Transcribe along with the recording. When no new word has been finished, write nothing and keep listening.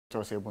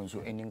Osei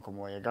Bonsu,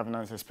 your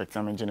governance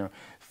expectant engineer,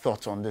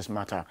 thoughts on this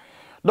matter.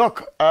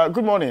 Doc,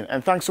 good morning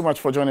and thanks so much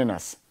for joining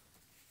us.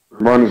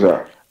 Good morning,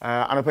 sir.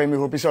 And I me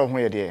hope you saw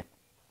where dear.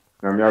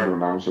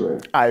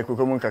 I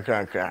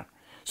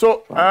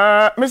So,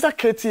 Mr.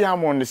 Katie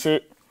Hammond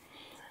say,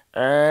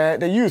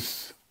 the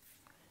youth,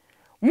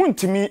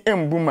 Muntimi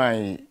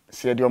Mbumai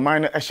said your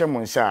minor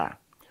Eshamonsa.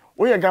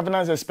 What your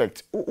governance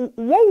expect?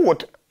 What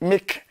would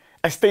make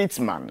a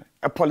statesman,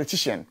 a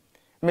politician,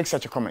 make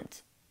such a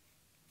comment?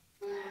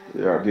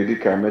 Yeah, did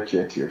it come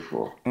here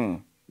for?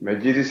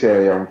 This is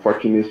an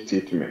unfortunate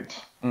statement.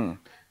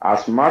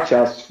 As much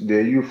as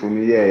the youth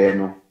from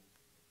here,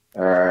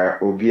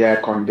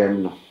 Obia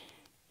condemn.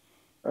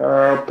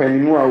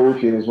 Peninu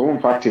working is one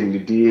fact in the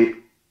day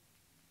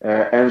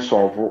and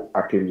solve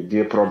the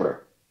day problem.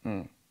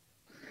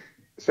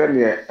 Send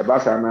a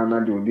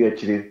basana do be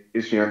actually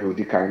issue to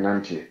the kind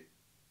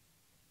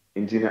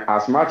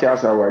as much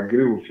as I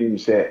agree with him,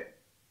 say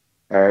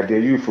the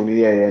youth from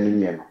here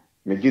and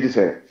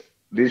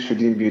this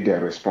shouldn't be the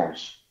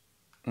response.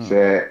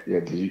 Say, yeah,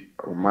 the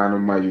man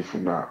of my youth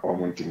now or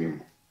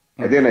Montimim.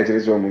 And then it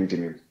is all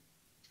Montimim.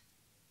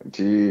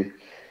 The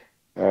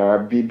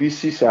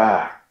BBC,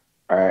 sir,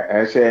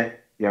 I say,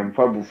 young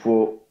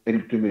Fabu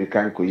into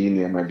American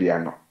Coyini and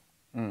Mabiano.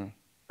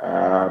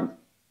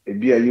 A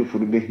beer you for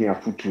be here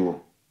foot.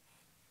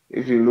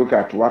 If you look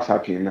at what's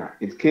happening now,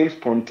 it came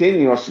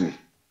spontaneously.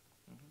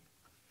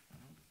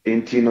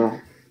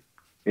 Intino,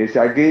 it's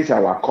against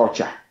our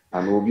culture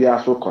and will be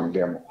also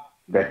condemned.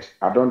 But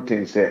I don't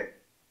think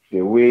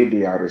the way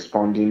they are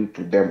responding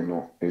to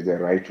them is the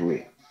right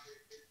way.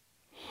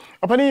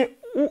 Opani,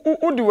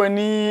 who do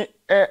any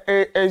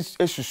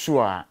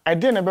susua? I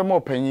didn't be more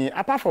penny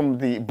apart from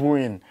the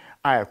brewing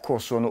I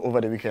course on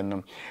over the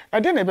weekend. I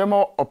didn't be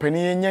more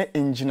opinion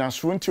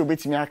engineers won't you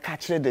bet me a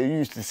catch they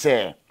used to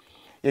say.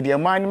 Yet your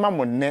mind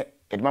mamma net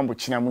at Mambo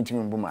China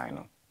Muntim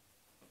Bumino.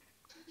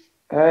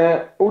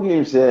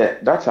 Only say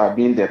that have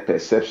been the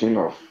perception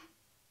of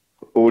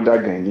older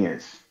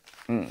Ghanaians.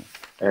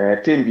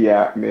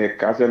 Timbia me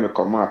cousin me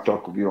come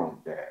talk beyond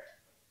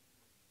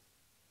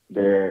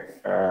the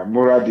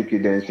moral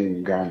decadence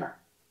in Ghana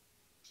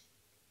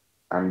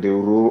and the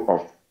role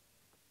of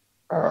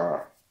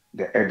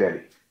the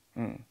elderly.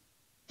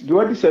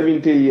 During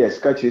 70 years,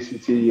 catch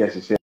 60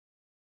 years,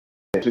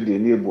 to the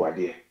neighbor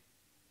there.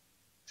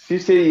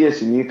 60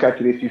 years in catch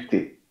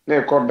 50.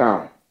 They cut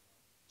down.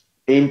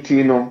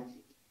 80 no.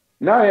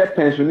 Now I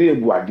pensioner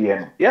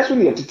boadier. Yes,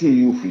 only a titi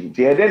youth.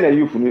 They are then a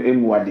youth no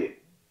emwade.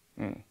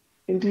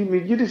 Indeed, me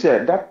give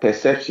that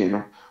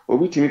perception.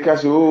 Obi timika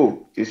say,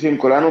 oh, you see,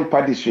 Colano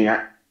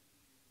Padishia.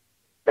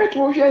 But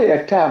what share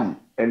a term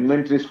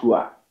elementary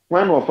school?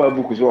 One of our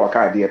books is all a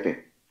card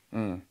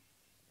pen.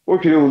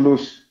 What you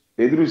lose?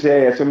 They do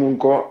say a someone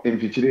called in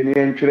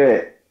Pichinian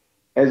tray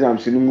as I'm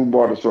seeing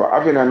board. So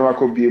having an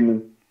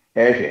aquabium,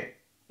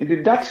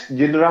 indeed, that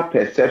general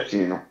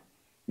perception,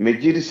 me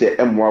give say,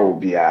 Mwa will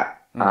be a.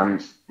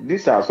 And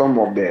these are some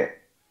of the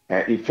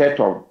effect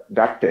of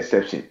that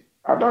perception.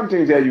 I don't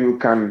think that you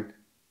can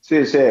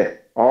say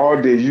all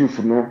the youth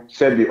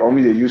say be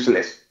only the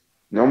useless.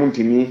 No one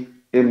to me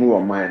emu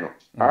or minor.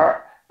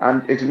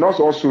 And it not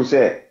also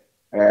say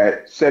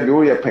the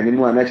way a penny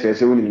more actually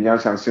say when you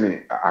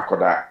say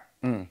akoda.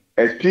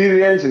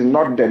 Experience is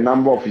not the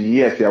number of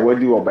years they are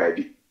working or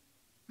baby.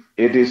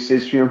 It is a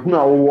who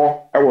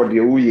war or the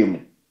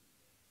uyemu.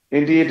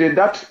 Indeed,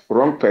 that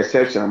wrong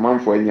perception among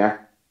for ya.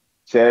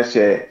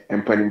 Say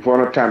and penny for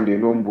no time they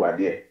know more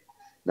there.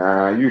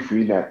 Now you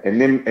feel that and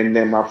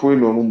then my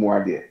phone no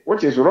more there.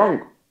 What is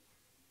wrong?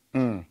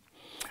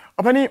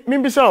 Opani,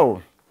 maybe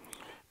so.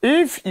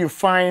 If you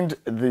find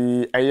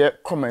the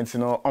comments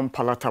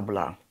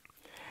unpalatable,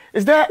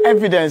 is there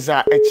evidence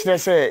that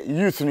say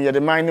youth in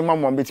the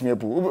minimum one bit me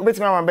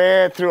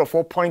 3 or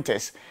 4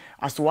 pointers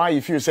as to why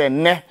you feel say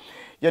ne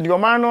yet your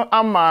man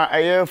am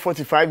a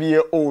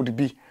 45-year-old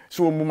be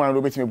so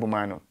woman bit me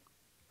bumano?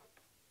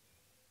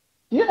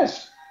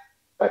 Yes.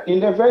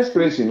 In the first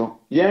place, young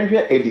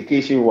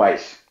education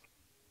wise,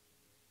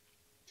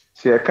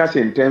 say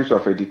in terms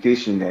of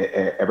education,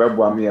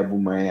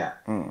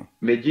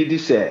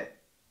 say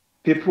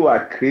people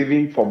are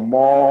craving for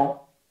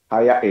more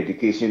higher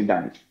education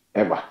than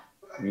ever.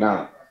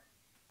 Now,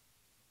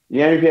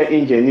 young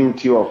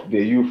ingenuity of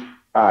the youth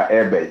are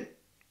ever.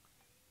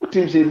 What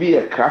seems to be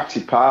a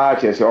crafty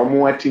part as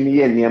almost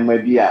near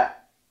maybe a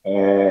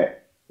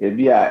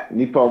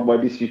nipa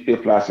body 60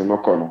 plus in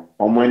Okono,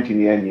 or 20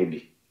 near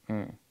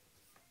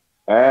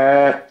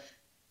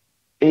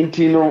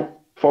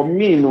for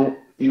me,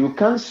 you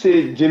can't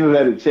say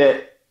generally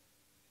say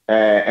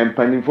and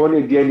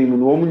panifone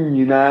dealing woman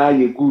ye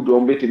good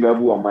on betty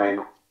babu or mine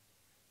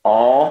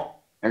or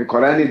and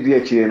Korani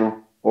dear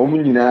chino,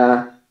 woman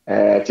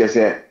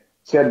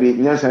said the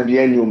Nansan the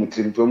annual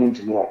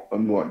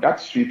more. That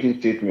sweeping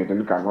statement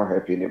and cannot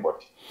help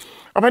anybody.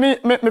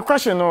 My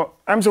question,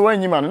 I'm so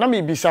when you man, let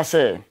me be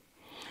say.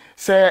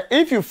 Say,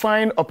 if you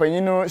find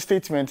opinion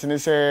statement and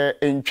say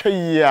in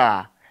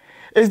Chaya,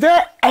 is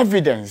there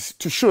evidence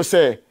to show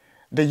say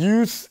the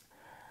youth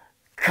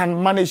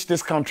can manage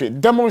this country.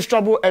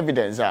 Demonstrable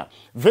evidence,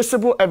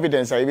 visible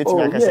evidence,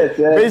 yes,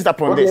 based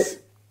upon this.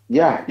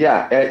 Yeah.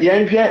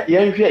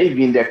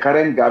 Even the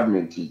current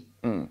government.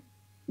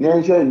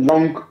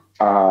 Young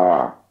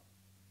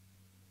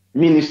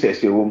ministers,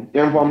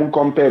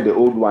 compare the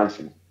old ones.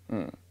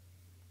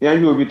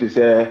 You be to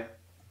say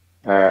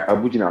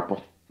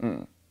Abujinapo.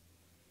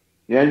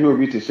 You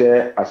be to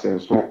say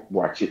Asenso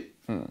Boachi.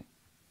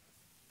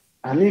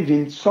 And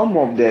even some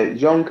of the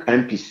young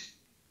MPs,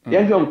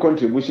 young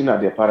contribution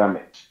at the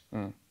parliament.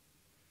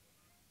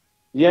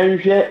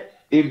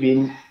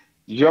 Even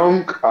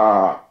young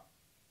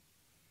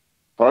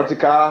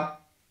political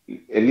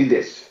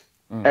leaders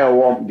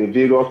the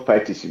various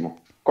parties.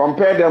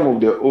 Compare them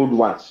with the old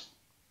ones.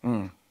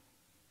 In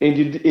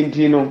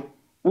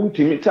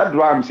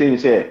I'm saying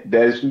say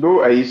there's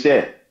no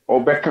say or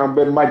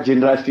my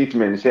general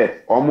statement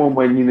say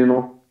when you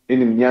know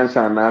in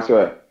Nyansa and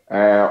answer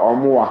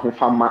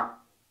fama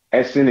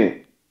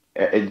esine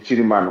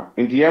chirimano.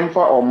 In the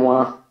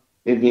emfa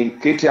even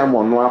Ketiam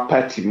or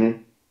party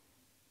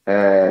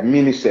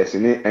ministers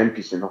in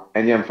MPs no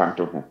any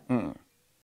infanto.